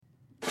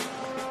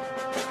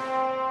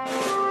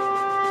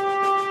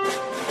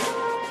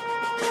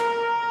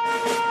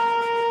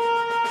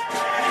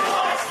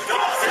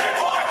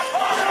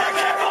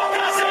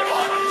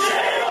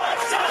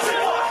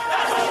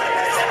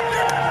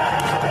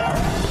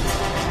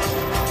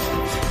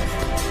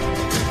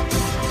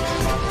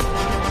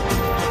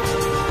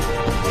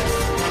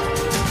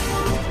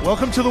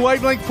Welcome to the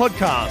Wavelength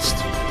Podcast,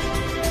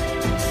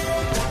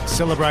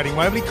 celebrating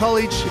Waverley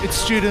College, its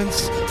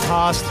students,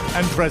 past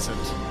and present.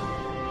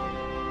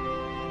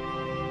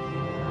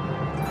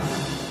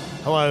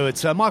 Hello,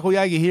 it's Michael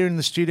Yeager here in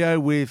the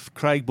studio with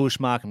Craig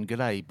Bush-Markham.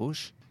 G'day,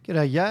 Bush.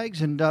 G'day,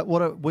 Yags, and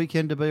what a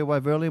weekend to be a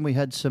Waverlian. We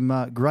had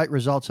some great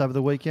results over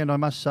the weekend. I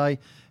must say,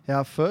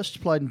 our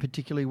first played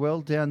particularly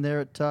well down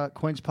there at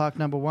Queen's Park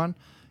number 1,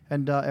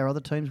 and our other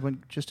teams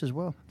went just as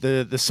well.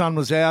 The sun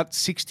was out,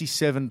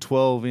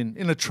 67-12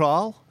 in a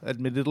trial,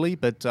 admittedly,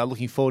 but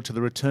looking forward to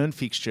the return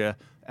fixture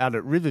out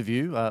at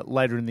Riverview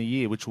later in the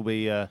year, which will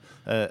be a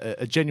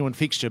genuine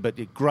fixture, but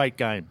a great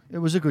game. It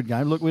was a good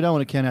game. Look, we don't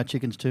want to count our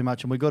chickens too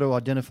much, and we've got to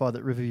identify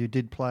that Riverview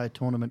did play a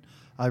tournament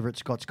over at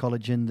Scots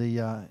College in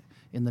the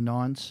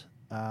nines.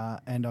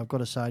 And I've got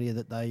to say to you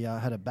that they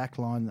had a back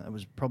line that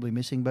was probably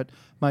missing. But,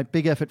 mate,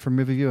 big effort from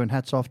Riverview and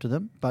hats off to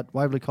them. But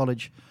Waverley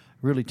College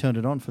really turned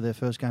it on for their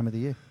first game of the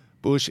year.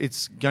 Bush,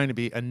 it's going to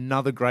be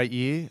another great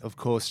year. Of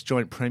course,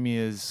 joint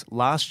premiers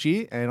last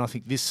year, and I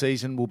think this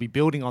season we'll be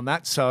building on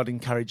that. So I'd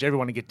encourage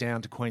everyone to get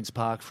down to Queen's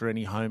Park for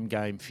any home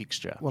game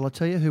fixture. Well, I'll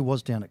tell you who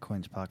was down at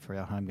Queen's Park for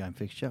our home game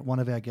fixture. One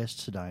of our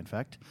guests today, in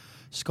fact.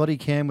 Scotty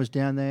Cam was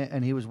down there,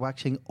 and he was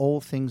waxing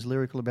all things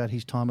lyrical about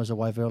his time as a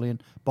Waverlian.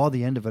 By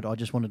the end of it, I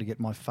just wanted to get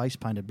my face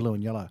painted blue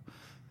and yellow.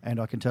 And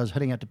I can tell, I was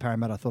heading out to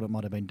Parramatta, I thought it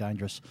might have been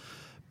dangerous.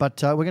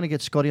 But we're going to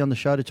get Scotty on the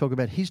show to talk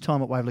about his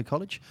time at Waverley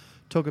College,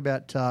 talk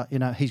about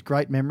his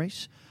great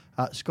memories.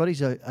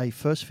 Scotty's a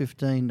first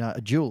 15, a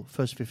dual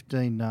first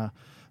 15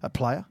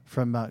 player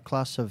from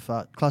class of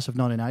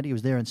 1980. He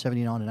was there in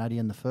 79 and 80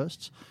 in the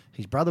firsts.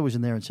 His brother was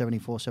in there in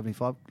 74,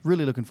 75.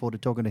 Really looking forward to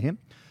talking to him.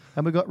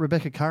 And we've got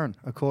Rebecca Curran,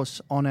 of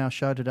course, on our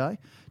show today,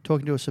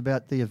 talking to us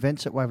about the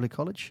events at Waverley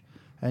College.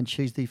 And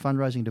she's the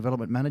Fundraising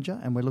Development Manager,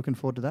 and we're looking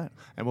forward to that.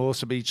 And we'll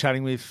also be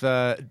chatting with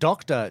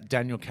Dr.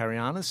 Daniel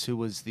Karianis, who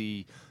was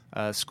the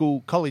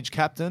school college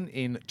captain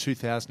in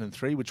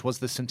 2003, which was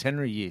the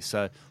centenary year.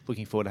 So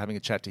looking forward to having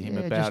a chat to him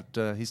about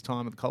his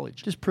time at the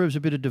college. Just proves a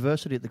bit of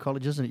diversity at the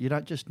college, doesn't it? You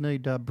don't just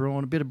need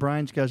brawn. A bit of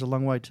brains goes a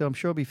long way too. I'm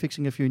sure he'll be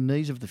fixing a few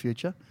knees of the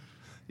future.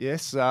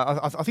 Yes,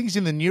 I think he's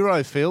in the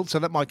neuro field, so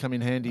that might come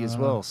in handy as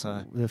well.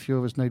 So a few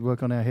of us need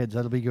work on our heads.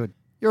 That'll be good.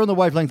 You're on the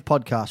Wavelength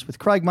Podcast with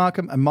Craig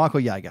Markham and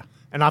Michael Yeager.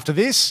 And after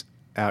this,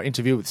 our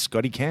interview with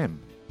Scotty Cam.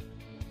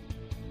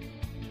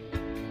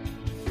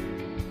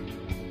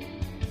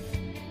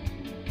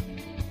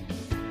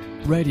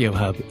 Radio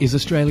Hub is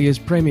Australia's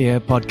premier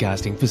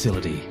podcasting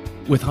facility.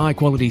 With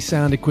high-quality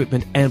sound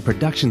equipment and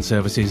production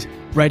services,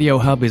 Radio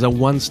Hub is a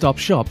one-stop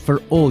shop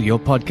for all your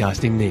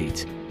podcasting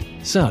needs.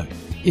 So,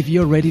 if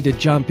you're ready to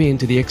jump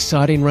into the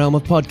exciting realm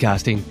of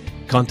podcasting,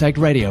 contact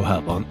Radio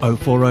Hub on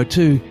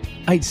 0402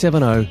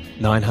 870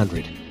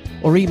 900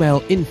 or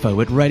email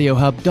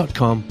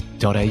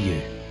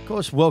info@radiohub.com.au. Of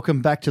course,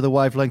 welcome back to the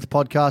Wavelength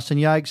Podcast.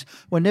 And Yags,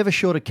 we're never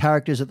short of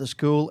characters at the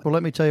school. Well,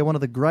 let me tell you, one of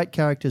the great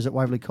characters at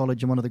Waverley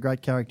College and one of the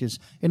great characters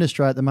in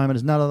Australia at the moment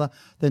is none other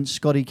than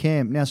Scotty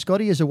Cam. Now,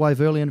 Scotty is a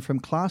Waverlian from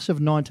class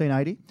of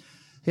 1980.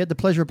 He had the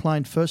pleasure of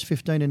playing first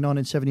 15 in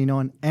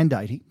 1979 and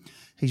 80.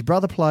 His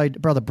brother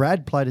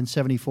Brad played in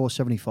 74,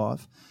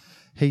 75.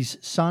 His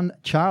son,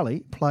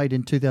 Charlie, played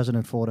in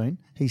 2014.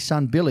 His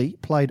son, Billy,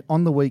 played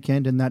on the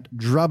weekend in that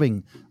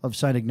drubbing of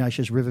St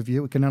Ignatius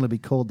Riverview. It can only be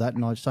called that,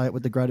 and I say it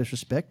with the greatest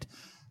respect.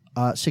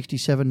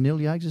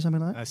 67-0, Yags, or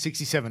something like that?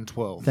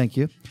 67-12. Thank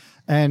you.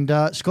 And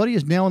Scotty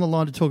is now on the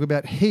line to talk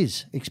about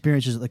his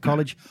experiences at the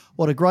college.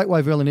 What a great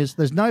Waverlian is.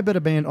 There's no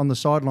better band on the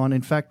sideline.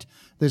 In fact,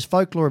 there's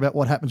folklore about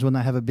what happens when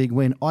they have a big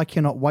win. I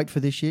cannot wait for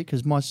this year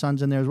because my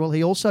son's in there as well.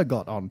 He also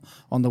got on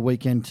the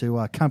weekend to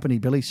accompany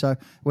Billy. So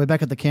we're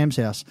back at the Cam's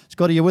house.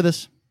 Scotty, you with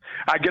us?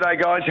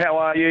 G'day, guys. How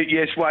are you?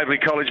 Yes, Waverley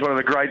College, one of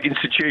the great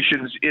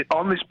institutions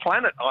on this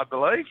planet, I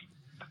believe.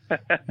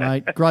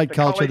 Mate, great the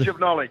culture. College of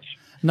Knowledge.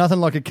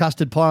 Nothing like a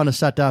custard pie on a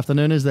Saturday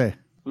afternoon, is there?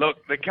 Look,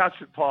 the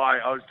custard pie,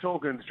 I was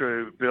talking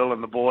through Bill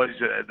and the boys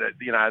that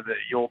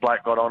your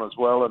bloke got on as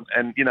well.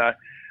 And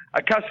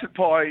a custard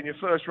pie in your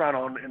first run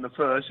on in the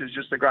first is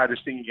just the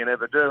greatest thing you can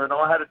ever do. And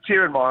I had a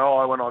tear in my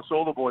eye when I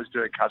saw the boys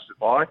do a custard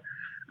pie.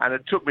 And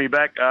it took me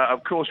back.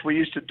 Of course, we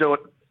used to do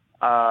it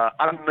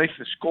underneath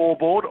the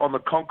scoreboard on the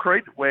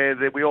concrete where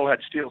we all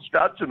had steel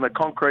studs. And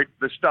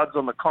the studs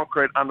on the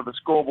concrete under the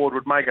scoreboard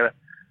would make a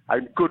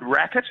good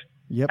racket.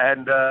 Yep.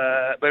 And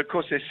but of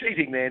course they're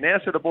seating there now,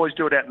 so the boys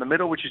do it out in the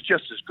middle, which is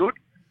just as good.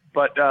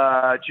 But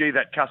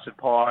that custard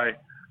pie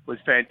was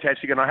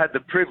fantastic, and I had the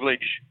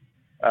privilege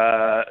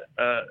to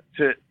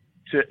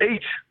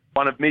eat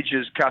one of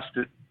Midge's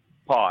custard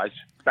pies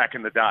back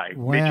in the day.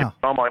 Wow. Midge and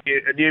Tom, I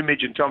knew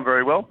Midge and Tom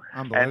very well.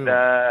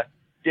 Unbelievable.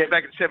 And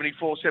back in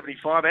 74,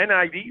 75 and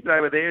 80,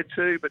 they were there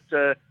too. But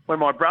when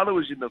my brother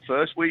was in the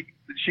first,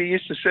 she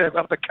used to serve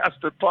up the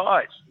custard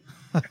pies.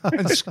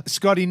 And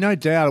Scotty, no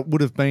doubt it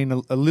would have been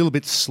a little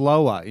bit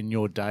slower in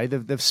your day.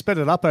 They've sped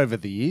it up over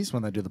the years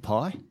when they do the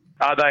pie.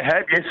 They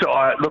have, yes.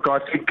 I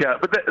think,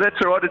 but that's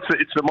all right.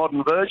 It's the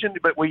modern version.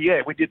 But we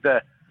did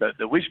the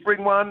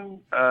whispering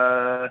one.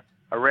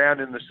 around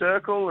in the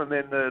circle, and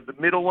then the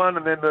middle one,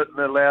 and then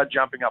the loud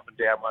jumping up and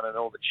down one, and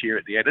all the cheer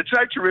at the end. It's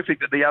so terrific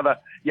that the other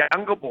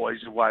younger boys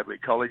of Waverley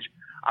College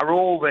are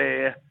all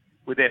there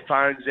with their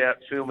phones out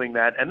filming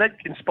that, and that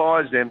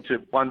inspires them to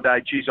one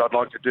day, geez, I'd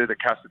like to do the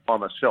custard by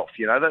myself.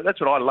 You know,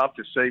 that's what I love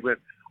to see. But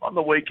on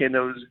the weekend, it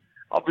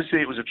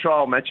was a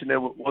trial match, and there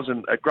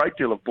wasn't a great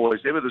deal of boys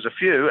there, but there was a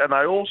few, and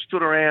they all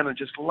stood around and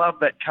just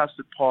loved that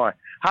custard pie.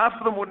 Half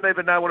of them wouldn't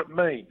even know what it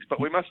means, but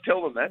we must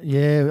tell them that.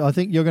 Yeah, I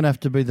think you're going to have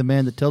to be the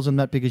man that tells them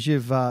that, because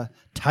you've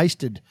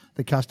tasted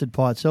the custard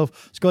pie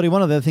itself. Scotty,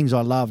 one of the things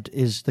I loved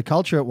is the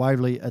culture at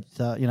Waverley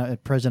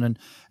at present,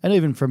 and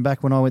even from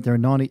back when I went there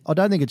in 90, I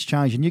don't think it's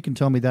changed, and you can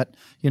tell me that,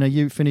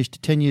 you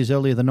finished 10 years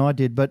earlier than I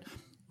did, but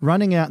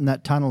running out in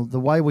that tunnel, the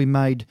way we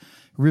made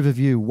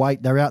Riverview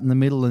wait, they're out in the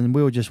middle and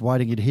we were just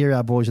waiting. You'd hear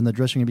our boys in the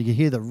dressing room. You could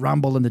hear the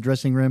rumble in the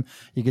dressing room.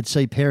 You could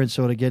see parents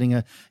sort of getting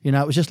it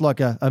was just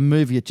like a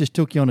movie. It just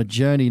took you on a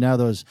journey. There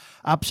was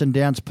ups and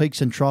downs, peaks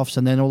and troughs,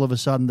 and then all of a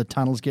sudden the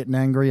tunnel's getting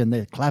angry and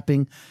they're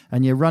clapping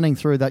and you're running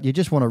through that. You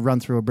just want to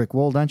run through a brick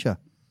wall, don't you?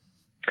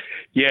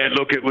 Yeah,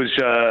 look, it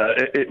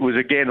was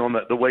again on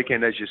the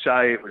weekend, as you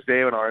say, it was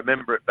there, and I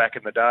remember it back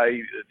in the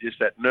day, just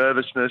that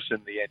nervousness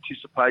and the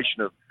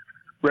anticipation of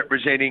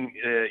representing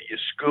your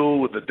school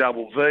with the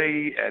double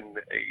V, and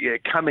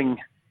coming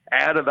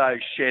out of those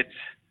sheds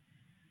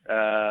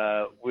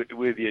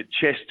with your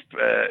chest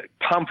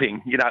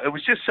pumping. It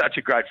was just such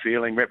a great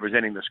feeling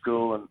representing the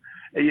school, and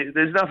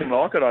there's nothing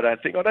like it. I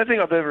don't think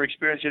I've ever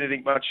experienced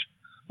anything much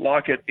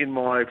like it in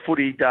my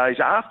footy days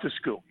after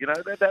school.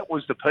 That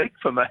was the peak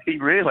for me,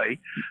 really,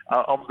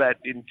 of that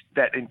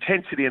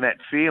intensity and that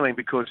feeling,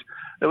 because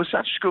there was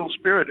such school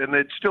spirit, and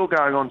it's still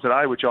going on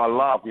today, which I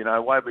love.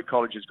 Waverley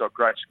College has got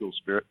great school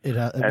spirit. It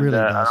really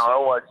does. And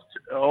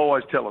I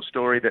always tell a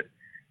story that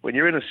when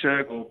you're in a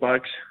circle,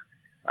 folks,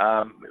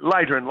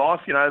 later in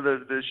life,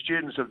 the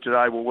students of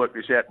today will work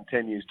this out in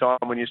 10 years' time.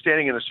 When you're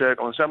standing in a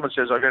circle and someone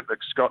says, I went to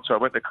Scots, I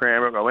went to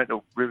Cranbrook, I went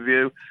to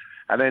Riverview,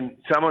 and then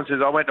someone says,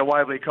 I went to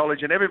Waverley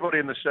College, and everybody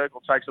in the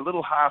circle takes a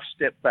little half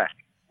step back,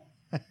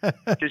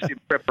 just in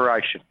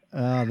preparation.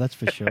 Oh, that's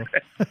for sure.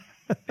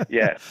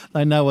 Yeah.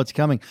 They know what's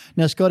coming.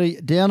 Now, Scotty,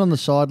 down on the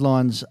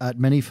sidelines at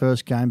many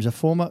first games are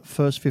former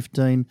first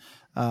 15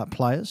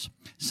 players.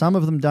 Some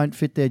of them don't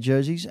fit their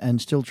jerseys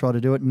and still try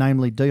to do it,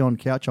 namely Dion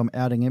Couch. I'm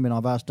outing him, and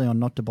I've asked Dion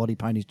not to body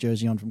paint his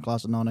jersey on from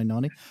class of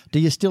 1990. Do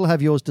you still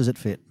have yours? Does it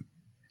fit?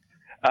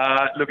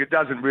 Look, it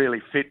doesn't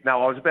really fit.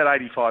 No, I was about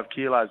 85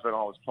 kilos when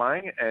I was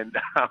playing, and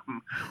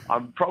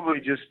I'm probably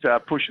just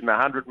pushing the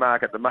 100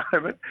 mark at the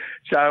moment.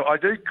 So I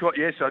do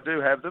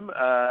have them,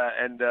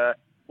 and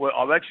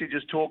I've actually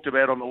just talked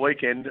about on the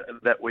weekend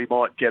that we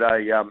might get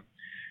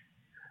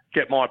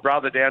get my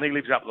brother down. He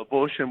lives up the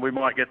bush, and we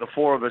might get the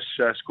four of us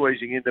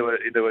squeezing into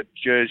a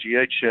jersey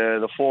each,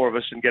 the four of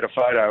us, and get a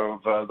photo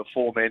of the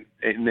four men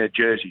in their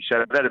jersey.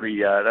 So that'd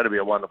be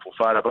a wonderful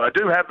photo. But I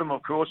do have them,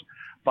 of course.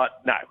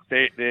 But no,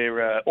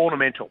 they're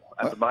ornamental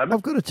at the moment.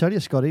 I've got to tell you,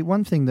 Scotty,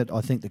 one thing that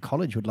I think the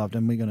college would love,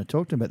 and we're going to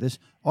talk to them about this,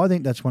 I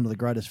think that's one of the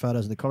greatest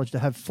photos of the college, to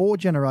have 4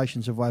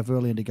 generations of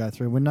Waverlian to go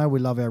through. We know we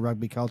love our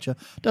rugby culture.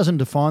 It doesn't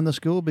define the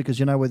school, because,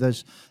 where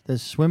there's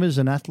swimmers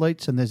and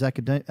athletes, and there's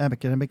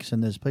academics,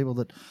 and there's people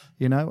that,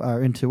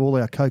 are into all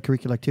our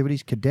co-curricular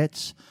activities,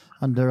 cadets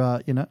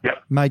under,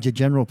 Major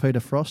General Peter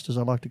Frost, as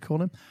I like to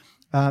call him.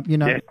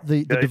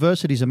 The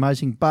diversity is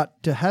amazing,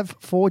 but to have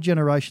 4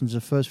 generations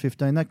of first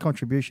 15, that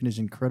contribution is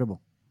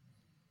incredible.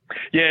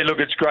 Yeah, look,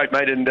 it's great,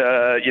 mate, and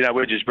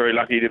we're just very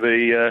lucky to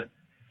be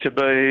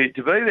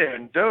there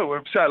and do it.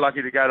 We're so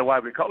lucky to go to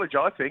Waverley College.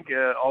 I think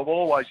I've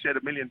always said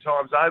a million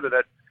times over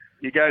that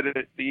you go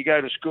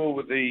to school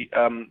with the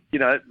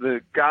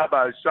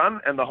Garbo's son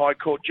and the High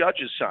Court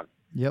judge's son.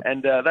 Yep.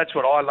 And that's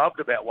what I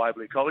loved about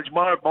Waverley College.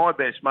 My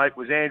best mate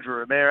was Andrew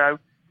Romero.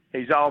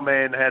 His old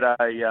man had a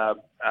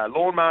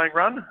lawn mowing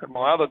run.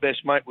 My other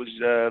best mate was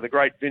the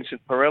great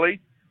Vincent Pirelli.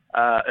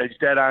 His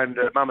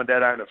mum and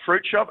dad owned a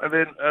fruit shop. And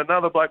then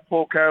another bloke,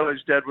 Paul Carroll,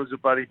 whose dad was a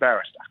bloody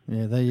barrister.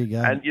 Yeah, there you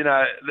go. And,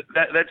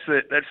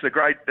 that's the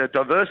great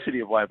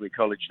diversity of Waverley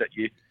College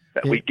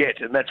that we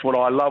get, and that's what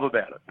I love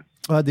about it.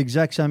 I had the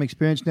exact same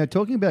experience. Now,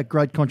 talking about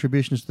great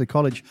contributions to the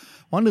college,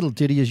 one little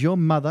ditty is your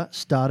mother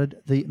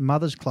started the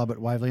Mothers Club at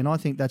Waverley, and I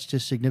think that's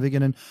just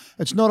significant. And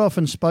it's not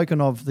often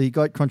spoken of, the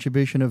great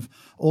contribution of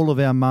all of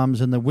our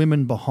mums and the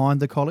women behind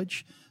the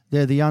college.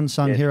 They're the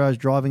unsung heroes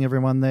driving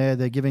everyone there.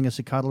 They're giving us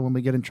a cuddle when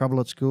we get in trouble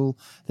at school.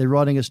 They're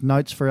writing us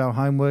notes for our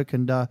homework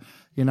and,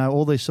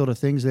 all these sort of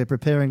things. They're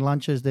preparing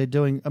lunches. They're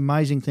doing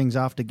amazing things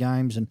after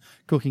games and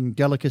cooking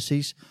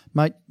delicacies.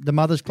 Mate, the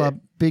Mothers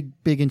Club, big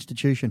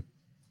institution.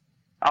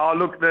 Oh,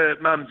 look, the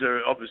mums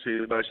are obviously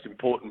the most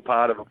important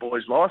part of a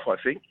boy's life, I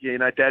think.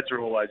 Dads are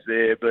always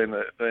there, being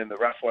the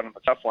rough one and the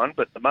tough one,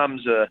 but the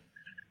mums are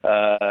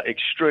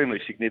extremely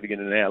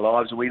significant in our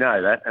lives, and we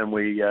know that, and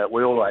we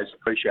always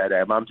appreciate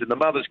our mums. And the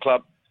Mothers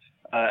Club,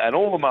 And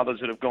all the mothers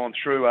that have gone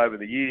through over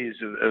the years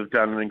have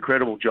done an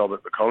incredible job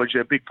at the college.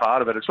 They're a big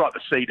part of it. It's like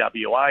the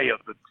CWA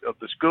of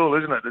the school,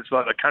 isn't it? It's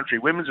like the Country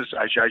Women's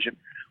Association.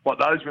 What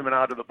those women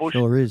are to the bush,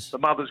 Sure is. the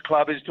Mothers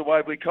Club is to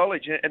Waverley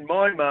College. And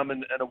my mum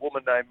and a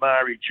woman named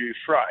Mari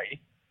Dufresne,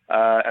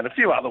 and a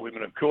few other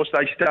women, of course,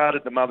 they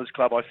started the Mothers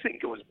Club, I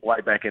think it was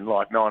way back in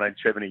like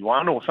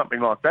 1971 or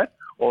something like that,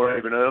 or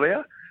even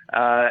earlier.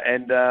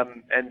 And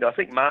I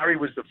think Mari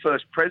was the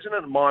first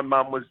president, and my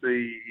mum was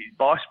the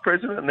vice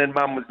president, and then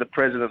mum was the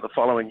president the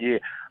following year.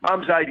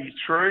 Mum's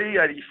 83,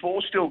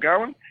 84, still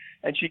going,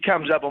 and she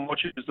comes up and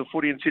watches the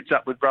footy and sits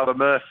up with brother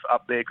Murph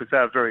up there because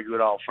they're very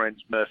good old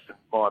friends, Murph and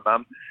my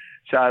mum.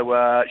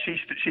 So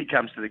she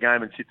comes to the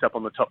game and sits up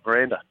on the top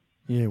veranda.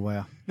 Yeah,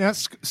 wow. Now,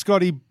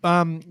 Scotty,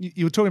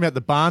 you were talking about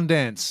the barn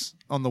dance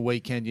on the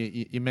weekend.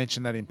 You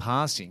mentioned that in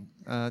passing.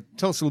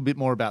 Tell us a little bit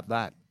more about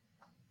that.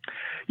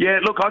 Yeah,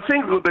 look, I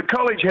think the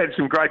college had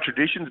some great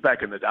traditions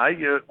back in the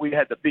day. We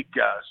had the big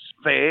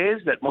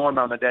fairs that my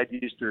mum and dad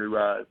used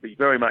to be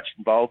very much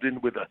involved in,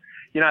 with the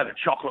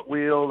chocolate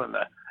wheel and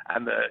the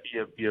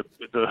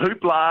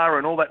hoopla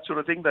and all that sort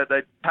of thing. That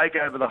they'd take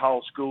over the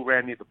whole school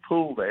round near the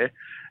pool there,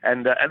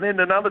 and then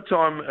another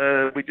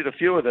time we did a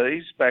few of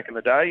these back in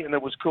the day, and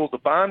it was called the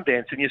barn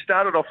dance. And you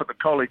started off at the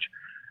college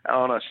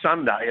on a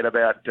Sunday at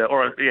about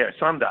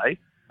Sunday.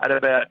 At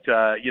about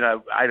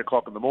 8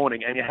 o'clock in the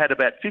morning, and you had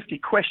about 50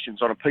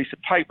 questions on a piece of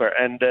paper,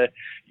 and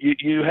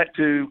you had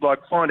to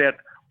find out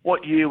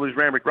what year was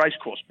Randwick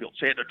Racecourse built.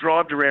 So you had to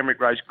drive to Randwick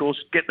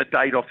Racecourse, get the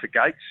date off the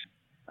gates,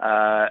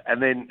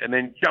 and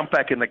then jump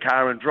back in the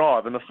car and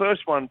drive. And the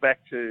first one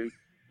back to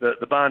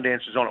the barn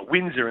dance was on at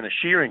Windsor in a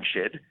shearing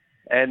shed,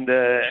 and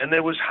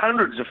there was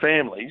hundreds of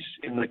families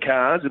in the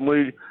cars, and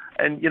we'd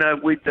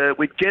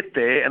get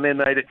there, and then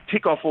they'd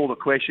tick off all the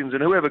questions,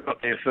 and whoever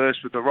got there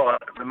first with the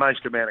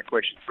most amount of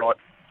questions right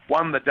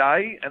won the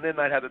day. And then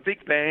they'd have a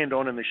big band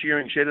on in the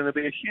shearing shed, and there'd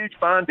be a huge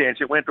barn dance.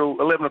 It went till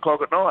 11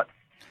 o'clock at night,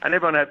 and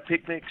everyone had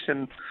picnics,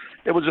 and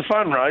it was a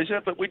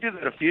fundraiser. But we did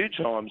it a few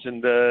times,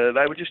 and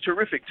they were just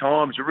terrific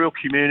times. A real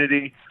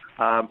community,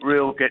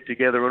 real get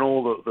together, and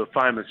all the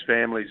famous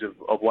families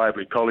of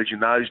Waverley College in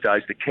those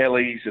days, the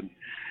Kellys and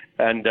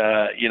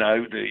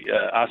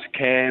us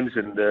Cams,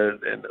 and there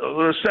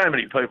were so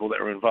many people that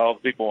were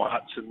involved. Bigmore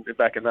Huts and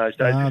back in those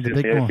days. The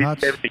Bigmore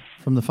Huts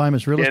from the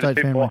famous real estate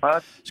family.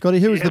 Scotty,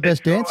 who was the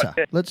best dancer?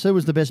 Right. Who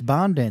was the best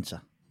barn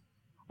dancer?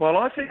 Well,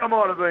 I think I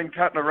might have been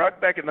cutting a rug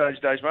back in those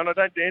days, man. I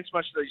don't dance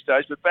much these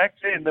days, but back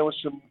then there was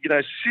some,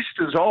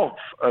 sisters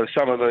of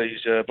some of these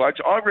blokes.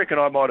 I reckon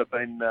I might have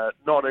been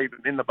not even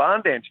in the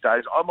barn dance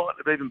days. I might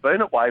have even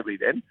been at Waverley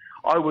then.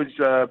 I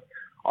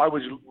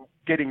was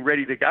getting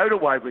ready to go to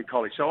Waverley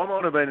College, so I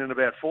might have been in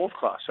about fourth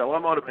class. So I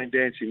might have been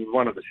dancing with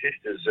one of the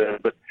sisters.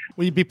 But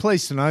well, you'd be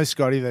pleased to know,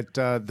 Scotty, that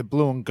the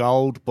blue and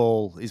gold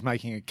ball is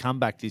making a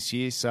comeback this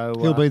year. So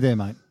he'll be there,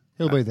 mate.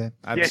 He'll be there.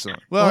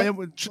 Absolutely. Well,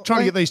 we're trying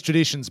to get these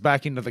traditions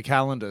back into the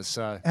calendar.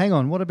 So hang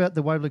on. What about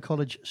the Waverley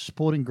College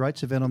Sporting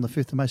Greats event on the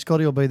 5th of May?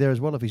 Scotty will be there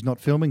as well if he's not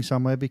filming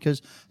somewhere,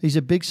 because he's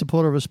a big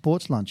supporter of a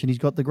sports lunch, and he's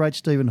got the great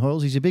Stephen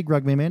Hoyles. He's a big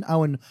rugby man.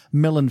 Owen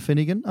Mellon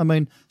Finnegan. I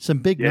mean, some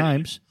big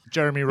names.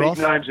 Jeremy Roth.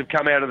 Big names have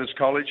come out of this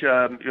college.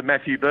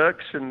 Matthew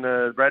Burks and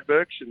Brad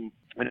Burks and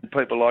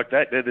people like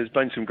that. There's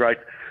been some great,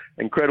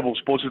 incredible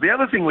sports. The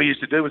other thing we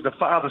used to do was the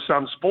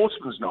father-son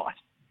sportsman's night.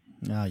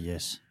 Ah,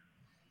 yes.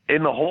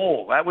 In the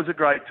hall. That was a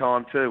great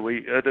time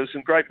too. There were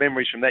some great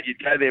memories from that.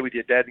 You'd go there with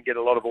your dad and get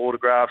a lot of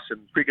autographs and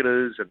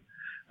cricketers and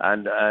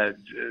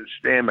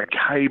Stan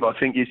McCabe, I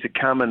think, used to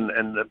come and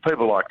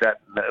people like that.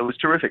 And it was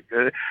terrific.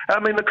 The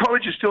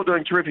college is still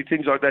doing terrific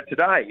things like that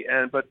today,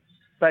 but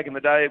back in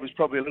the day, it was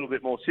probably a little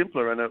bit more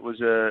simpler, and it was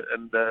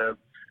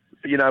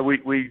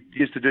we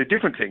used to do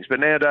different things. But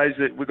nowadays,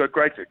 we've got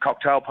great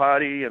cocktail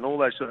party and all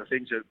those sort of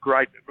things. Are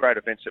great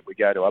events that we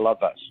go to. I love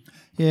those.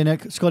 Yeah, now,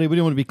 Scotty, we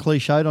didn't want to be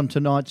cliched on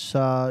tonight's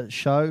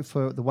show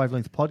for the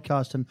Wavelength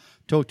podcast and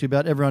talk to you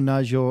about. Everyone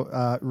knows your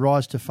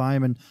rise to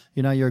fame, and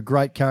you're a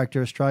great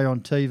character, Australia on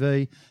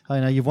TV.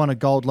 You've won a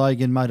gold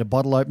leg and made a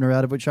bottle opener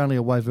out of it, which only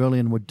a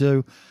Waverleyan would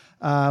do.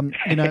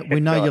 We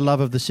know your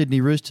love of the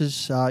Sydney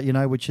Roosters,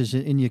 which is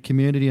in your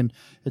community, and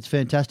it's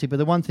fantastic. But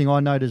the one thing I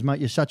note is, mate,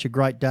 you're such a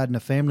great dad and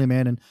a family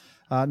man,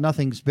 and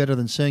nothing's better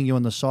than seeing you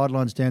on the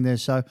sidelines down there.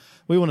 So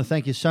we want to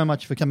thank you so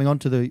much for coming on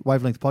to the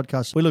Wavelength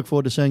podcast. We look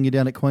forward to seeing you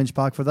down at Queen's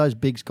Park. For those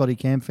big Scotty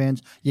Cam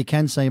fans, you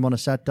can see him on a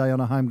Saturday on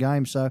a home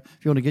game. So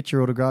if you want to get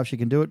your autographs, you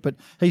can do it. But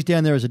he's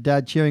down there as a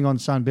dad cheering on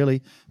son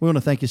Billy. We want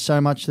to thank you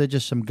so much. They're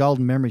just some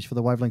golden memories for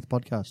the Wavelength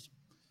podcast.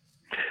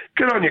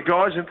 Good on you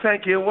guys, and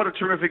thank you. What a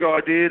terrific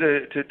idea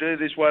to do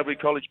this Waverley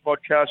College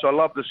podcast. I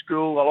love the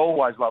school. I'll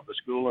always love the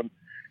school,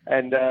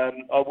 and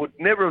I would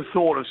never have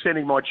thought of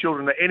sending my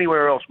children to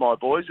anywhere else, my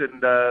boys.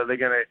 And they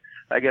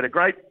get a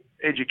great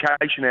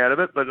education out of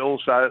it, but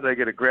also they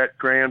get a great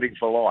grounding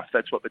for life.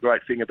 That's what the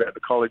great thing about the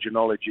College of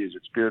Knowledge is.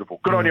 It's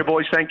beautiful. Good on you,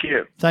 boys. Thank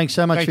you. Thanks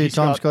so much for your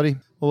time, Scotty.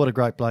 Well, what a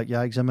great bloke,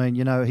 Yags. I mean,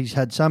 he's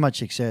had so much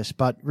success,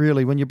 but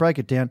really, when you break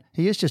it down,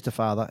 he is just a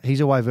father.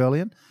 He's a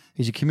Waverleyan.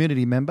 He's a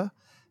community member.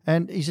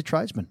 And he's a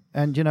tradesman.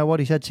 And you know what?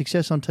 He's had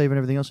success on TV and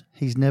everything else.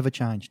 He's never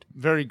changed.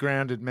 Very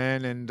grounded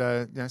man,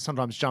 and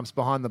sometimes jumps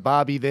behind the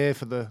barbie there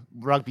for the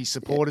rugby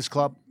supporters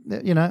club.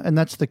 You know, and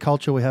that's the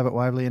culture we have at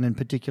Waverley, and in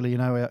particular, you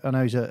know, I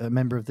know he's a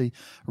member of the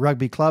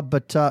rugby club.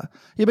 But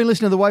you've been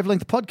listening to the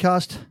Wavelength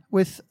podcast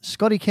with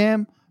Scotty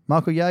Cam,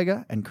 Michael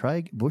Yeager, and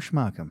Craig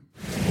Bush-Markham.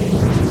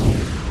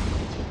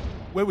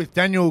 We're with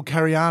Daniel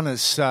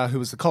Karayanis, who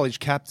was the college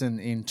captain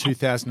in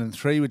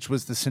 2003, which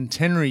was the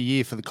centenary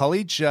year for the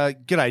college.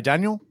 G'day,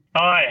 Daniel.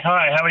 Hi,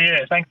 how are you?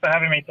 Thanks for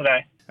having me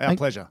today. Our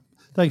pleasure.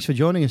 Thanks for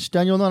joining us,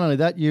 Daniel. Not only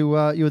that, you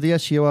were the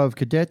SUO of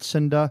cadets,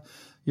 and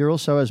you're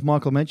also, as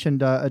Michael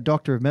mentioned, a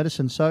doctor of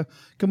medicine. So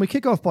can we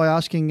kick off by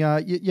asking,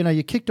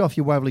 you kicked off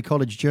your Waverley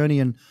College journey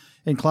in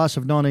class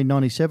of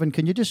 1997.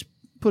 Can you just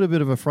put a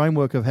bit of a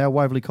framework of how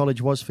Waverley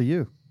College was for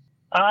you?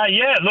 I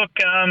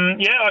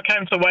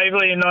came to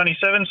Waverley in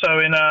 '97. So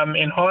in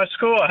high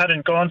school, I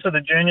hadn't gone to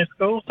the junior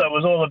school, so it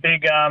was all a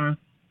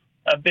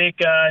big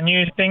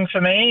new thing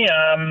for me.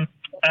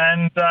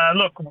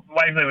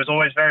 Waverley was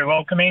always very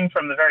welcoming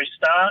from the very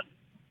start.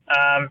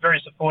 Very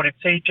supportive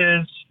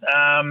teachers.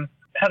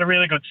 Had a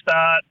really good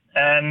start,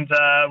 and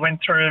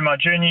went through my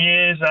junior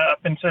years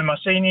up into my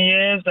senior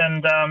years,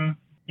 and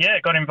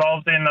got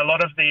involved in a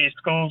lot of the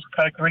school's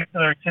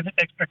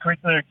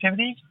extracurricular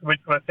activities,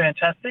 which were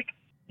fantastic.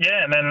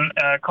 Yeah, and then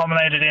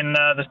culminated in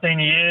the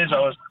senior years. I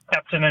was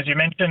captain, as you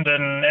mentioned,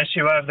 and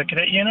SUO of the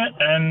cadet unit,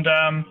 and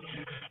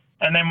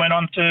then went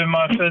on to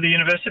my further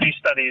university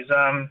studies.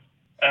 I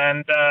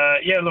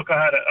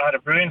had a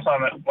brilliant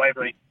time at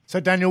Waverley. So,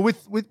 Daniel,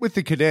 with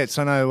the cadets,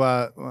 I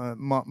know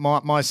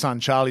my son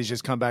Charlie's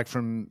just come back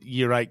from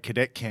Year 8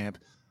 cadet camp,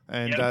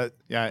 and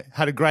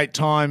had a great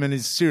time and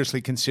is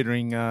seriously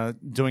considering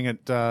doing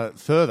it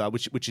further,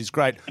 which is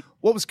great.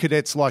 What was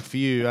cadets like for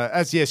you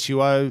as the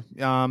SUO,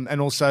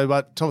 and also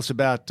tell us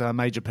about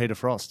Major Peter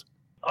Frost?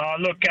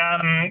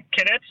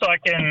 Cadets, I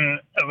can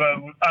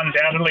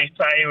undoubtedly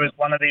say was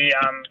one of the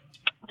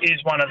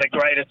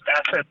greatest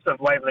assets of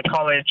Waverley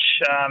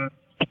College.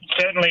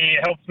 Certainly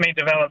helped me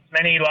develop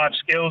many life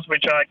skills,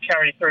 which I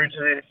carry through to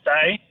this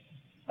day.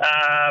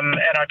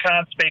 And I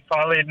can't speak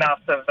highly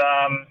enough of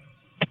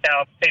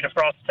how Peter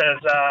Frost has,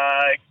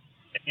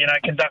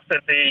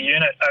 conducted the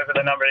unit over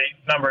the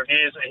number of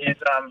years that he's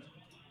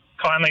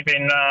kindly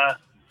been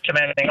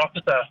commanding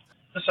officer.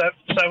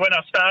 So when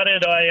I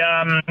started,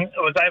 I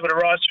was able to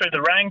rise through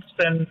the ranks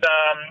and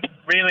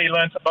really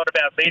learned a lot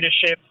about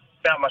leadership,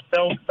 about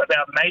myself,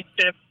 about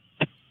mateship,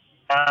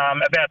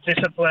 about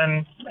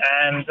discipline,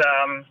 and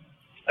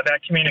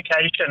about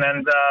communication,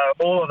 and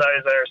all of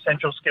those are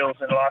essential skills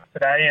in life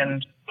today.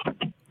 And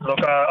look,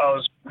 I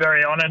was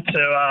very honoured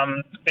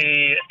to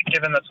be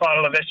given the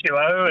title of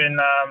SUO in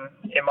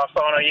my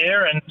final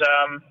year, and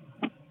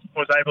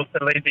was able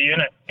to lead the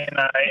unit in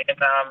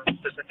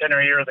the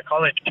centenary year of the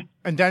college.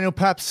 And Daniel,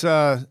 perhaps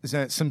some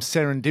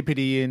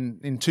serendipity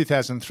in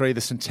 2003,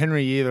 the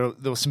centenary year.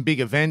 There were some big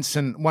events,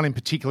 and one in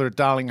particular at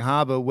Darling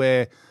Harbour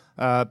where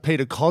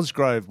Peter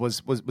Cosgrove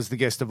was the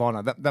guest of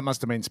honour. That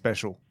must have been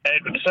special.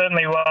 It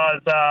certainly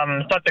was.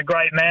 Such a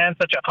great man,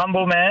 such a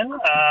humble man,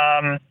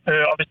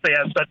 who obviously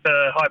has such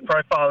a high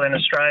profile in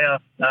Australia,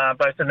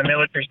 both in the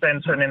military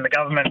sense and in the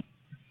government.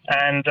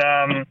 And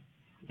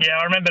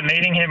I remember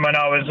meeting him when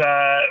I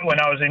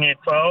was in Year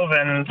 12,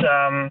 and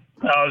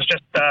I was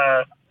just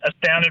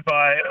astounded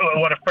by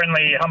what a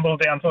friendly, humble,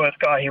 down-to-earth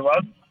guy he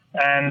was.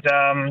 And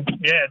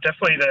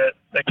definitely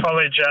the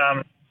college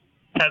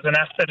has an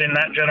asset in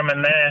that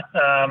gentleman there,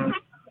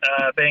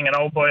 being an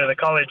old boy of the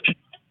college.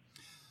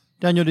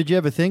 Daniel, did you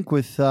ever think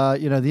with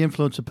the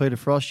influence of Peter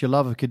Frost, your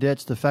love of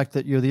cadets, the fact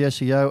that you're the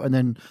SEO, and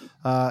then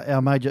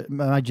our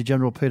Major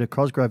General Peter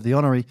Cosgrove, the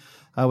honorary,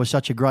 was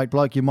such a great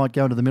bloke, you might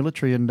go into the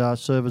military and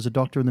serve as a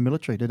doctor in the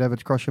military? Did it ever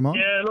cross your mind?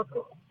 Yeah, look,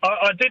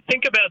 I did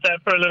think about that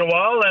for a little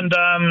while, and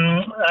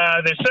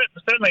there's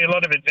certainly a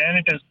lot of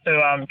advantages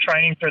to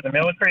training through the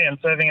military and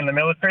serving in the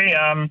military.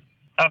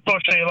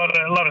 Unfortunately, a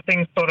lot of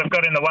things sort of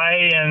got in the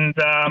way, and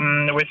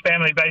with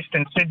family based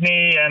in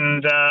Sydney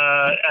and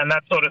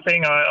that sort of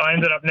thing, I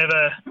ended up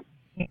never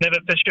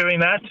pursuing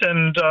that,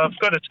 and I've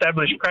got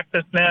established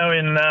practice now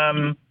in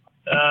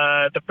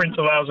the Prince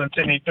of Wales and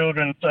Sydney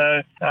Children.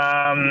 So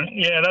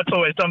that's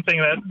always something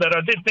that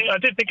I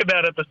did think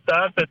about at the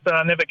start, but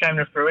never came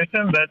to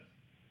fruition. But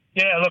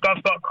yeah, look,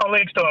 I've got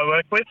colleagues who I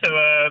work with who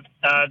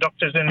are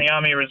doctors in the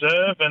Army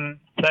Reserve, and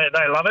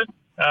they love it.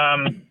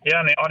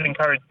 I'd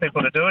encourage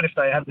people to do it if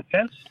they have the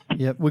chance.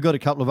 Yeah, we've got a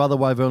couple of other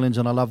Waverlians,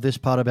 and I love this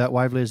part about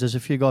Waverley is there's a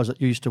few guys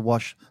that used to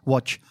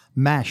watch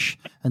MASH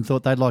and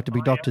thought they'd like to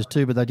be doctors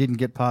too, but they didn't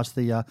get past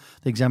the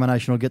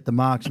examination or get the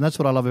marks. And that's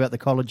what I love about the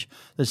college.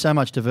 There's so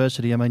much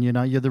diversity. I mean,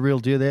 you're the real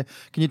deal there.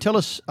 Can you tell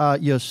us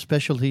your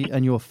specialty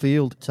and your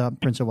field at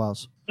Prince of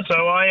Wales?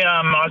 So I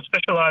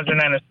specialise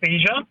in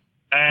anaesthesia,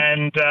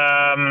 and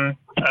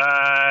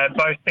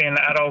both in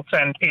adults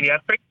and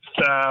paediatrics.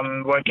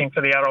 Working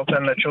for the adult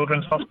and the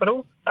children's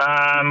hospital,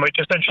 which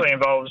essentially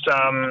involves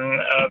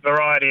a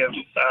variety of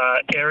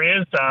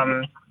areas,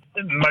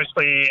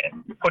 mostly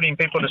putting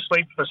people to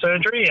sleep for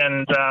surgery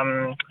and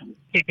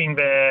keeping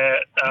their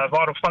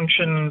vital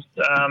functions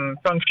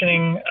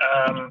functioning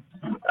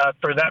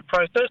through that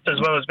process, as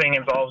well as being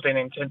involved in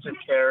intensive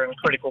care and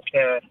critical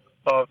care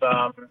of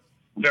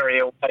very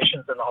ill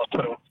patients in the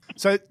hospital.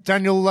 So,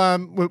 Daniel,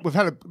 we've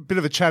had a bit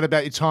of a chat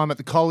about your time at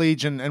the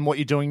college and what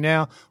you're doing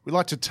now. We'd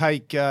like to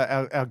take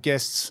our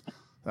guests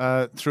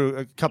through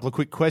a couple of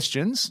quick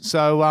questions.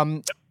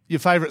 So, your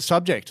favourite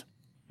subject?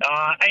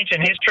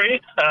 Ancient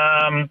history.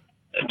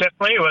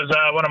 Definitely was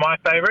one of my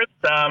favourites.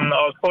 I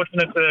was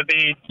fortunate to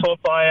be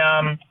taught by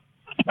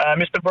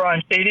Mr.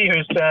 Brian Sheedy,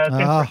 who's since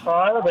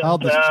retired.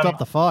 Stop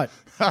the fight.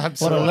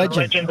 What a legend.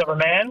 Legend of a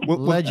man.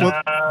 Legend.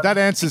 That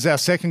answers our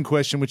second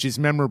question, which is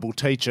memorable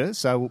teacher.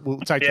 So we'll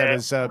take that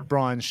as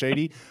Brian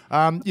Sheedy.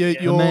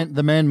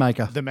 The man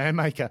maker. The man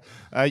maker.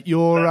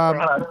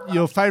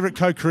 Your favourite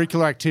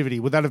co-curricular activity,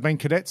 would that have been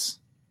cadets?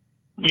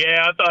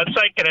 Yeah, I'd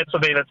say cadets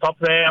would be the top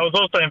there. I was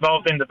also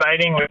involved in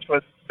debating, which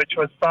was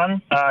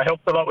fun.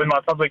 Helped a lot with my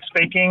public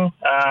speaking.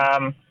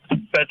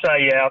 But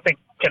I think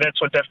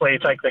cadets would definitely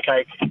take the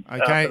cake for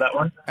that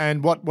one.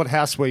 And what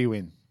house were you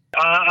in?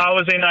 I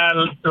was in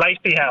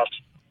Lacey House.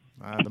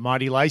 The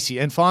mighty Lacey.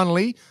 And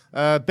finally,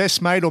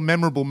 best mate or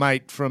memorable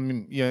mate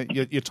from your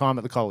time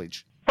at the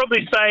college?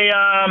 Probably say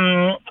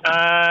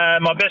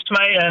my best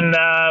mate and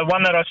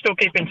one that I still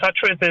keep in touch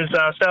with is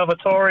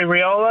Salvatore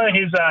Riola.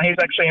 He's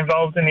actually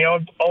involved in the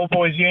old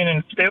boys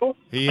union still.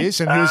 He is,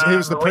 and he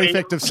was the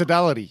prefect of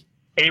Sodality.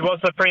 He was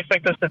the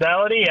prefect of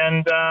Sodality,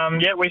 and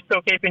we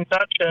still keep in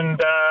touch, and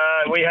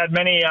we had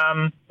many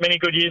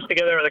good years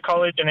together at the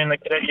college and in the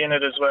cadet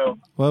unit as well.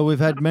 Well, we've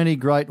had many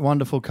great,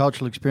 wonderful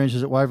cultural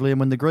experiences at Waverley, and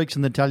when the Greeks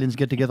and the Italians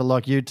get together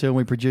like you two and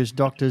we produce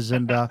doctors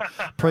and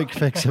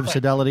prefects of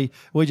Sodality,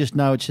 we just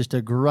know it's just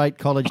a great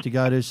college to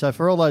go to. So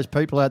for all those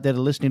people out there that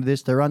are listening to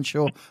this, they're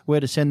unsure where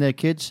to send their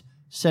kids,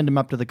 send them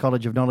up to the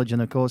College of Knowledge,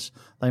 and of course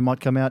they might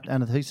come out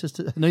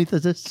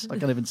anaesthetists, I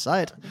can't even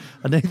say it,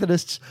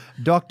 anaesthetists,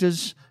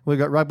 doctors, we've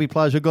got rugby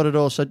players, we've got it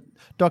all. So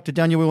Dr.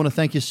 Daniel, we want to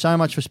thank you so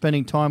much for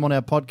spending time on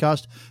our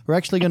podcast. We're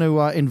actually going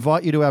to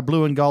invite you to our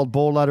blue and gold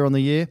ball later on the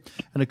year,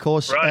 and of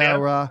course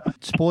our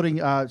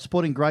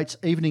Sporting Greats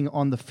evening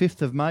on the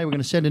 5th of May. We're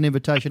going to send an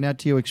invitation out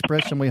to you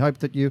express, and we hope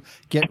that you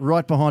get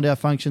right behind our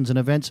functions and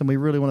events, and we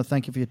really want to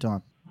thank you for your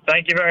time.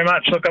 Thank you very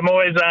much. Look, I'm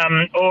always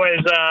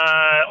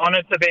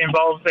honoured to be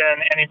involved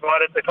and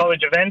invited to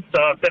college events.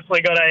 So I've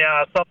definitely got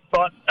a soft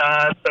spot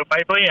to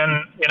Waverley,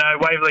 and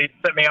Waverley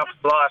set me up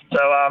for life.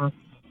 So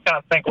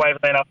can't thank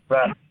Waverley enough for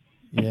that.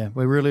 Yeah,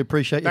 we really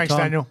appreciate your time.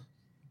 Thanks, Daniel.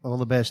 All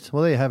the best.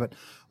 Well, there you have it.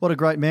 What a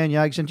great man,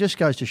 Yags, and just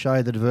goes to show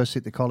you the diversity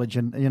at the college.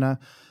 And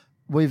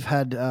we've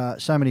had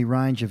so many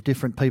range of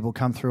different people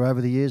come through over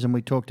the years, and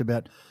we talked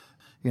about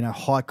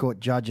High Court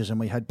judges, and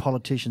we had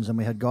politicians, and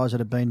we had guys that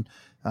have been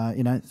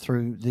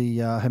through the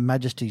Her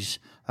Majesty's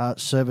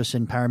service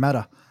in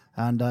Parramatta.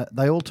 And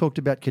they all talked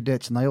about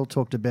cadets, and they all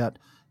talked about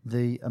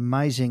the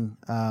amazing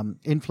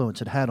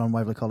influence it had on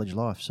Waverley College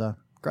life. So,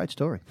 great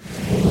story.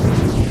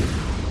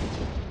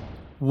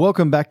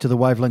 Welcome back to the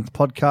Wavelength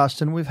Podcast,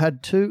 and we've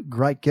had two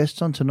great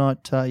guests on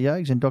tonight,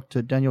 Yags, and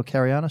Dr. Daniel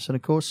Karayanis, and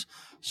of course,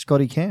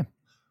 Scotty Cam.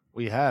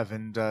 We have,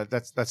 and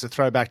that's a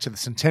throwback to the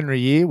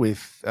centenary year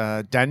with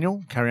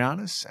Daniel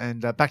Karayanis,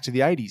 and back to the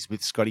 80s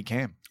with Scotty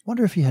Cam.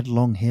 Wonder if he had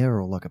long hair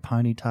or like a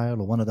ponytail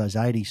or one of those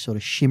 80s sort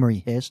of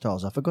shimmery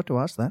hairstyles. I forgot to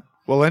ask that.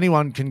 Well,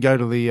 anyone can go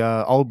to the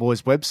Old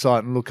Boys website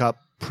and look up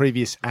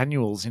previous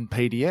annuals in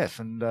PDF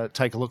and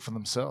take a look for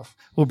themselves.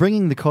 Well,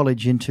 bringing the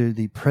college into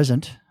the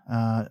present,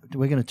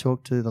 we're going to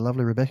talk to the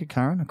lovely Rebecca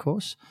Curran, of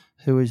course,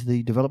 who is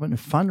the Development and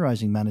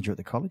Fundraising Manager at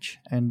the college,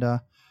 and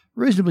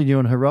reasonably new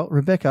in her role.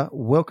 Rebecca,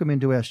 welcome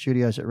into our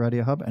studios at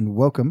Radio Hub, and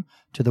welcome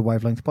to the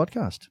Wavelength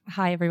Podcast.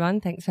 Hi,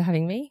 everyone. Thanks for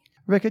having me.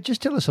 Rebecca,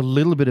 just tell us a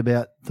little bit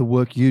about the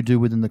work you do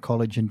within the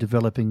college in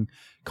developing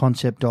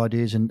concept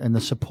ideas and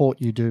the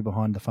support you do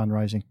behind the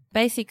fundraising.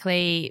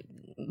 Basically,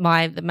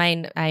 the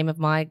main aim of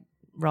my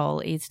role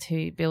is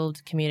to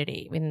build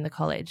community within the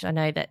college. I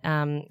know that,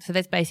 so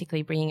that's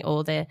basically bringing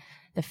all the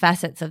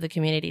facets of the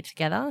community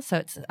together. So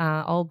it's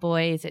old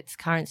boys, it's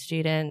current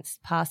students,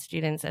 past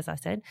students, as I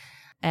said,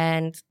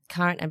 and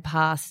current and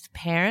past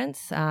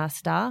parents,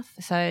 staff.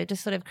 So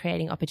just sort of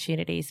creating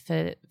opportunities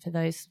for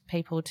those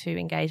people to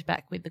engage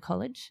back with the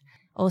college.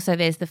 Also,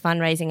 there's the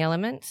fundraising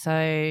element.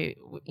 So,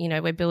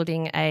 we're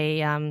building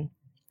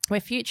we're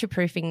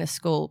future-proofing the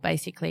school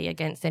basically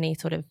against any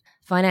sort of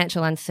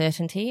financial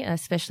uncertainty,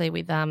 especially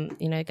with,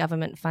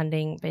 government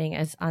funding being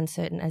as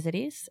uncertain as it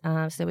is.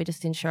 So we're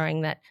just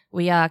ensuring that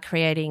we are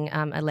creating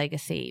a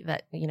legacy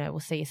that, will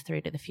see us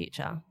through to the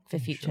future for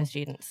future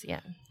students.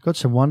 Yeah. Got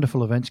some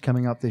wonderful events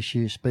coming up this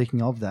year,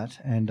 speaking of that,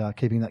 and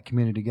keeping that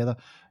community together.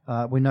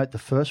 We note the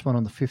first one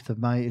on the 5th of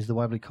May is the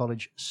Waverley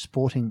College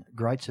Sporting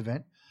Greats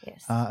event.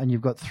 Yes. And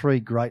you've got three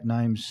great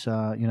names,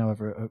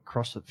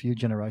 across a few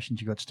generations.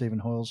 You've got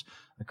Stephen Hoyles,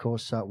 of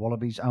course,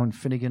 Wallabies, Owen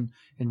Finnegan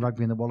in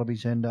rugby in the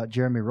Wallabies, and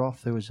Jeremy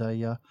Roth, who is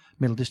a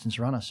middle distance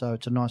runner. So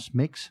it's a nice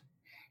mix.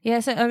 Yeah,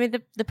 so I mean,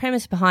 the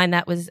premise behind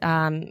that was,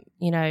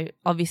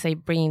 obviously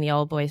bringing the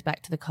old boys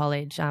back to the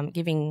college,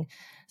 giving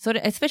sort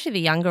of, especially the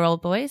younger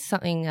old boys,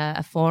 something,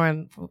 a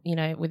forum,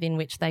 within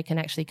which they can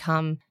actually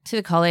come to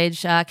the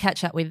college,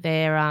 catch up with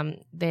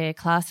their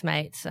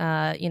classmates,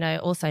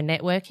 also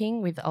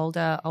networking with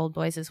older old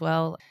boys as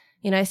well.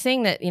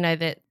 Seeing that,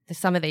 that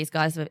some of these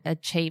guys have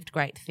achieved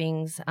great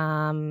things,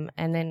 and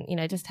then,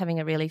 just having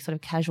a really sort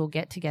of casual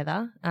get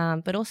together,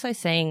 but also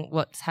seeing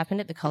what's happened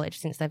at the college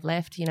since they've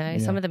left.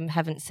 Some of them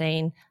haven't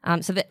seen.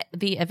 So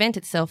the event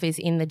itself is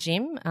in the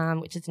gym,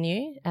 which is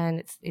new,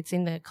 and it's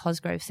in the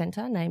Cosgrove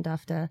Centre, named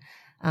after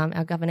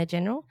our Governor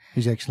General.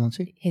 His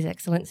Excellency. His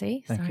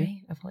Excellency. Thank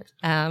Sorry, I apologize.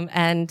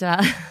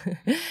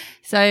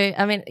 So,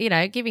 I mean,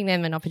 giving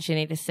them an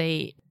opportunity to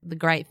see the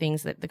great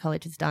things that the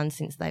college has done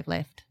since they've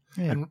left.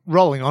 Yeah. And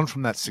rolling on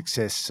from that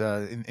success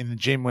in the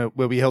gym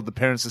where we held the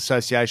Parents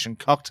Association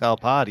cocktail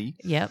party.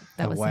 Yep,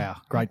 that was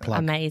great plug.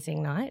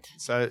 Amazing night.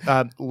 So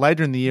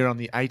later in the year, on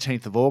the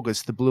 18th of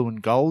August, the Blue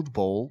and Gold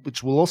Ball,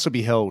 which will also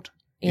be held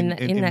in the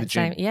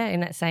gym. In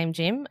that same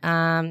gym.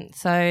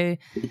 So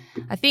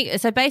I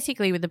think, so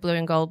basically with the Blue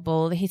and Gold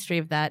Ball, the history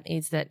of that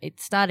is that it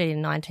started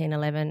in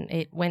 1911.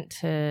 It went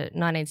to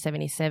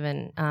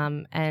 1977,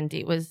 and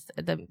it was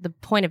the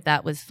point of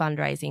that was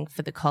fundraising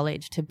for the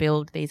college to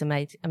build these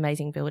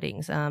amazing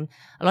buildings. A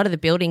lot of the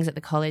buildings at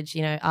the college,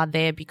 are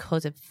there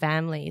because of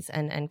families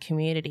and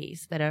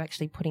communities that are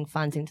actually putting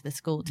funds into the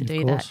school to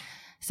do that.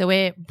 So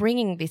we're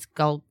bringing this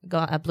Blue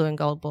and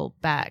Gold Ball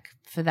back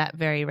for that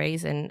very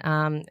reason.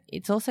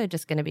 It's also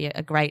just going to be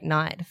a great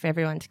night for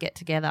everyone to get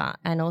together,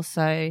 and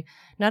also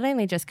not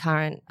only just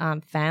current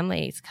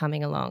families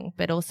coming along,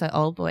 but also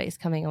old boys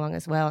coming along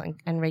as well,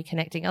 and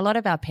reconnecting. A lot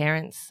of our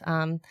parents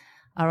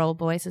are old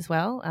boys as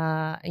well,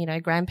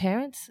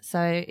 grandparents.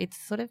 So it's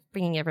sort of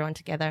bringing everyone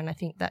together, and I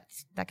think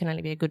that can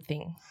only be a good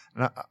thing.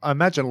 And I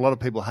imagine a lot of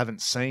people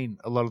haven't seen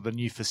a lot of the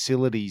new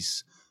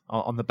facilities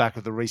on the back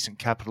of the recent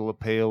capital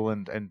appeal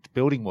and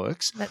building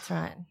works. That's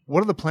right.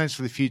 What are the plans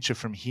for the future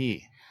from here?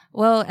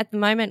 Well, at the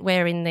moment,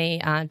 we're in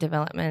the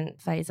development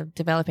phase of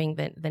developing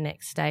the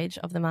next stage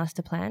of the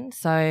master plan.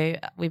 So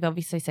we've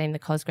obviously seen the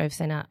Cosgrove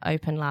Centre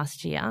open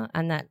last year,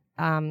 and that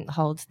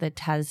holds the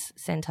TAS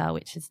Centre,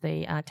 which is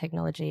the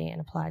Technology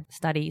and Applied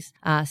Studies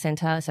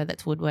Centre. So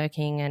that's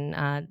woodworking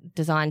and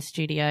design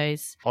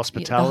studios.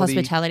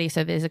 Hospitality.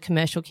 So there's a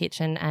commercial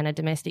kitchen and a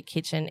domestic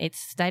kitchen. It's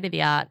state of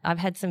the art. I've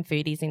had some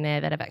foodies in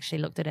there that have actually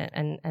looked at it,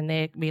 and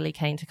they're really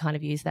keen to kind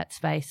of use that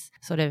space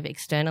sort of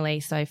externally.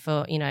 So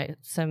for,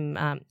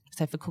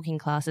 so for cooking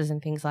classes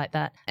and things like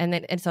that. And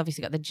then it's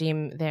obviously got the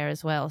gym there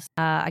as well.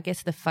 I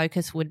guess the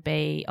focus would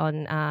be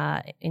on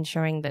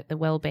ensuring that the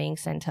wellbeing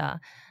centre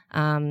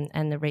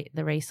and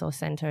the resource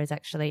centre is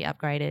actually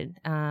upgraded.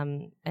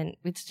 And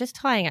it's just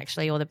tying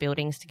actually all the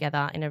buildings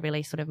together in a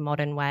really sort of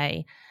modern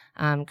way,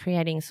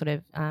 creating sort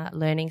of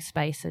learning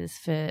spaces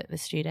for the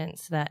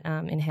students that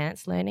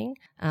enhance learning.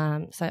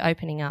 So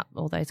opening up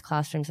all those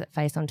classrooms that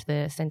face onto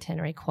the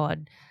Centenary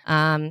Quad.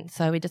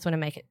 So we just want to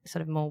make it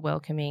sort of more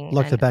welcoming.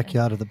 Like the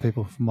backyard of the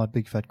people from my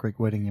Big Fat Greek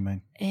Wedding, you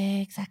mean?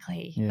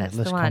 Exactly. Yeah, that's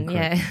less the one, concrete.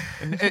 yeah.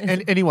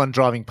 and anyone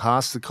driving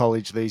past the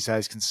college these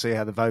days can see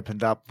how they've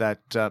opened up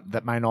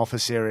that main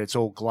office area. It's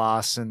all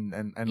glass and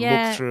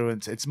look through,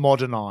 and it's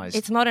modernised.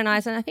 It's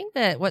modernised, and I think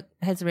that what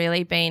has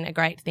really been a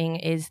great thing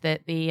is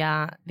that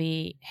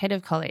the head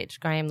of college,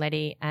 Graham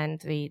Leddy, and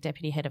the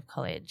deputy head of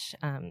college,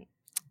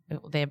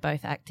 they're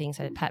both acting,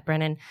 so Pat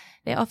Brennan,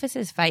 their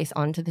offices face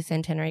onto the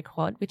Centenary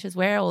Quad, which is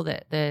where all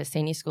the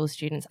senior school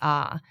students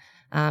are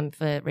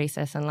for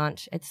recess and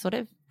lunch. It's sort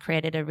of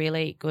created a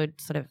really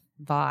good sort of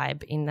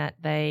vibe in that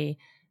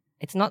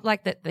it's not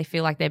like that they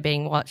feel like they're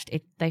being watched.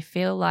 They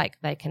feel like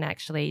they can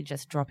actually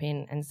just drop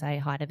in and say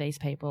hi to these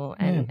people.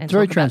 And it's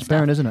very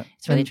transparent, isn't it?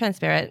 It's really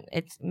transparent.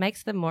 It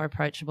makes them more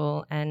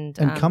approachable and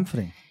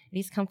comforting. It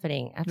is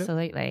comforting,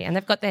 absolutely. Yep. And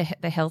they've got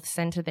the health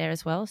centre there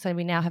as well. So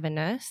we now have a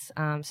nurse.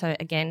 So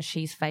again,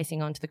 she's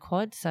facing onto the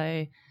quad.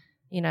 So,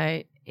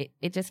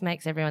 it just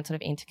makes everyone sort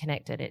of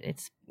interconnected.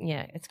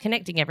 It's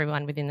connecting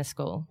everyone within the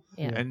school.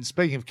 Yeah. And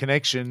speaking of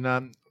connection,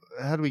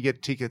 how do we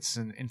get tickets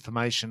and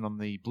information on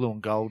the Blue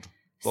and Gold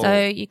Ball?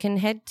 So you can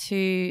head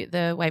to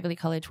the Waverley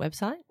College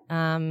website,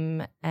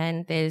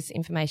 and there's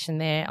information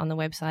there on the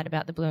website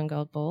about the Blue and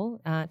Gold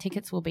Ball.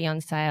 Tickets will be on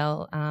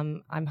sale,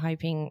 I'm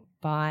hoping,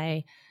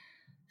 by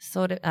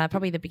sort of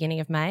probably the beginning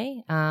of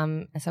May.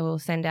 So we'll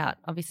send out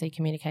obviously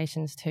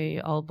communications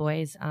to old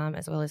boys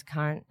as well as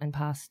current and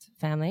past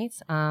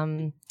families.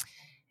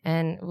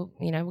 And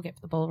we'll get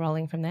the ball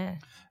rolling from there.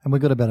 And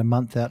we've got about a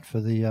month out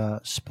for the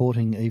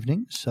sporting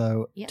evening,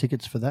 so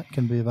tickets for that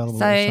can be available.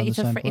 So at the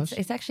same place.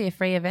 It's actually a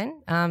free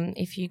event.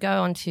 If you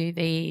go onto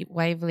the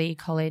Waverley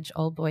College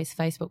Old Boys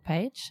Facebook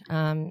page,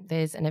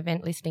 there's an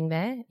event listing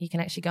there. You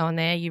can actually go on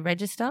there. You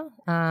register.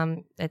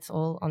 It's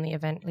all on the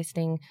event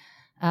listing.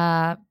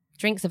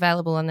 Drinks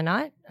available on the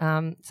night,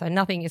 so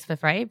nothing is for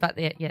free. But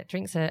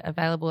drinks are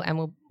available,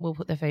 and we'll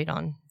put the food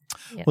on.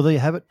 Yeah. Well, there you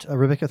have it.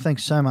 Rebecca,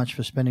 thanks so much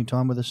for spending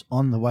time with us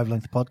on the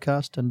Wavelength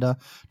podcast, and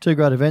two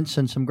great events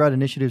and some great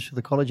initiatives for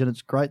the college, and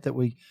it's great that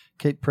we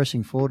keep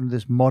pressing forward in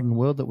this modern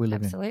world that we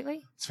live in.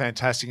 Absolutely. It's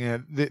fantastic.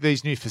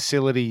 These new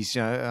facilities,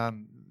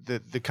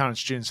 the current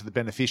students are the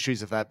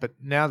beneficiaries of that, but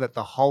now that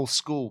the whole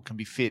school can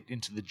be fit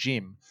into the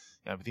gym,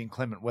 with the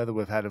inclement weather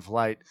we've had of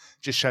late,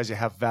 just shows you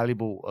how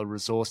valuable a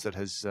resource that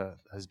has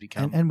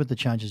become. And with the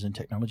changes in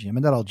technology. I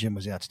mean, that old gym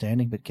was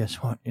outstanding, but guess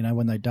what?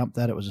 When they dumped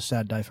that, it was a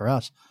sad day for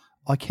us.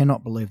 I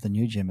cannot believe the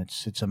new gym.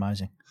 It's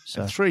amazing.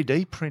 So and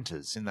 3D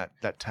printers in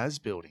that TAS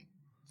building.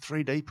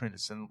 3D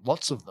printers, and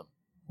lots of them.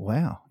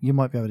 Wow. You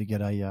might be able to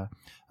get a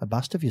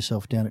bust of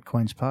yourself down at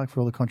Queen's Park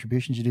for all the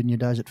contributions you did in your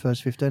days at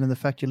First 15 and the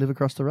fact you live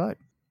across the road.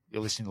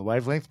 You're listening to the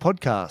Wavelength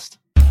podcast.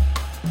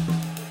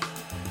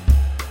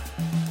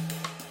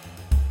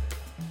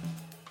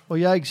 Well,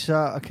 Yags,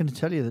 I can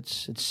tell you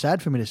that it's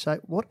sad for me to say,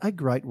 what a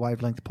great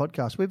Wavelength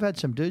podcast. We've had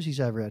some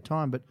doozies over our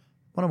time, but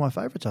one of my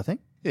favourites, I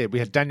think. Yeah, we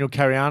had Daniel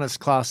Carianis,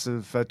 class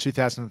of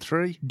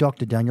 2003.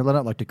 Dr. Daniel. I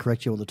don't like to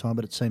correct you all the time,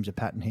 but it seems a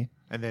pattern here.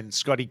 And then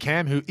Scotty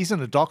Cam, who isn't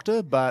a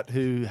doctor, but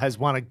who has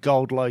won a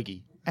gold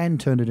Logie. And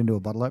turned it into a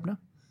bottle opener.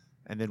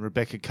 And then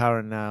Rebecca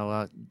Curran,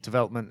 our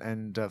development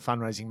and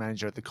fundraising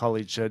manager at the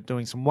college,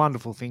 doing some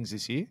wonderful things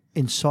this year.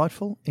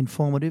 Insightful,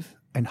 informative,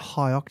 and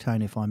high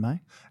octane, if I may.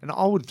 And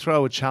I would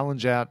throw a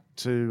challenge out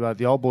to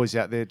the old boys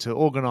out there to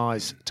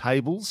organise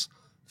tables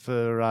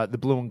for the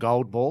blue and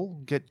gold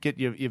ball. Get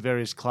your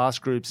various class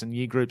groups and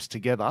year groups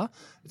together.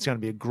 It's going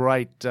to be a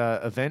great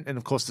event. And,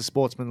 of course, the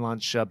sportsman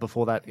lunch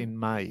before that in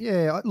May.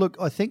 Yeah, look,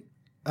 I think,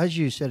 as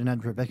you said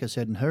and Rebecca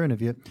said in her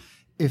interview,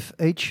 if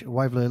each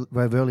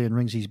Waverleyan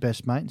rings his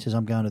best mate and says,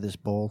 I'm going to this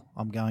ball,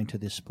 I'm going to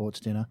this sports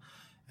dinner,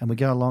 and we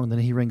go along, then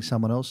he rings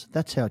someone else,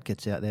 that's how it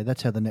gets out there.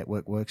 That's how the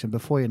network works. And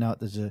before you know it,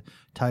 there's a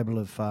table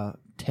of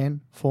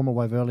 10 former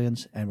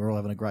Waverleyans, and we're all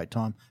having a great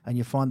time. And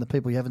you find the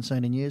people you haven't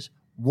seen in years.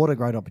 What a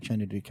great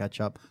opportunity to catch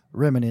up,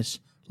 reminisce,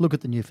 look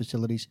at the new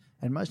facilities,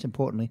 and most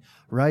importantly,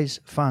 raise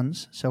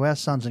funds so our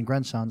sons and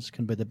grandsons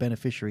can be the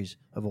beneficiaries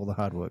of all the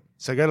hard work.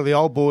 So go to the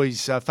Old Boys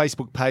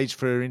Facebook page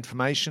for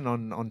information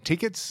on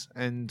tickets,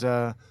 and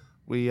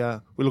we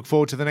look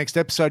forward to the next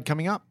episode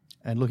coming up.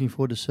 And looking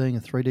forward to seeing a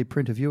 3D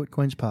print of you at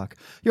Queen's Park.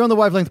 You're on the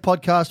Wavelength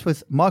podcast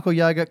with Michael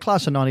Yeager,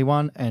 class of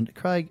 91, and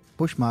Craig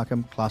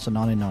Bush-Markham, class of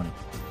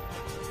 1990.